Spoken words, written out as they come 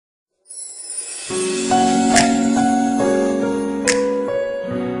When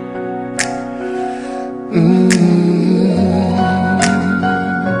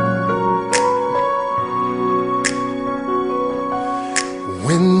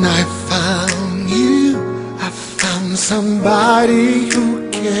I found you, I found somebody who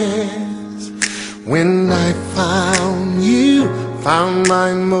cares. When I found you, found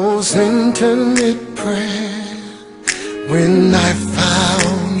my most intimate prayer. When I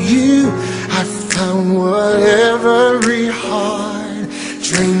found you, I found what every heart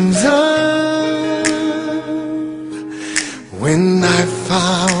dreams of. When I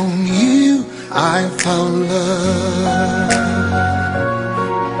found you, I found love.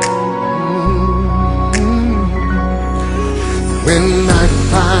 When I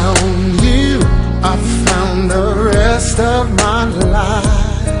found you, I found the rest of my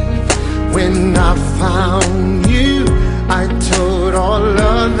life. When I found you, I told all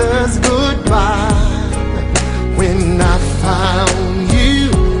others goodbye. When I found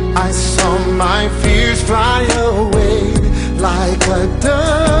you, I saw my fears fly away like a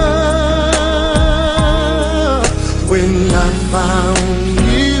dove.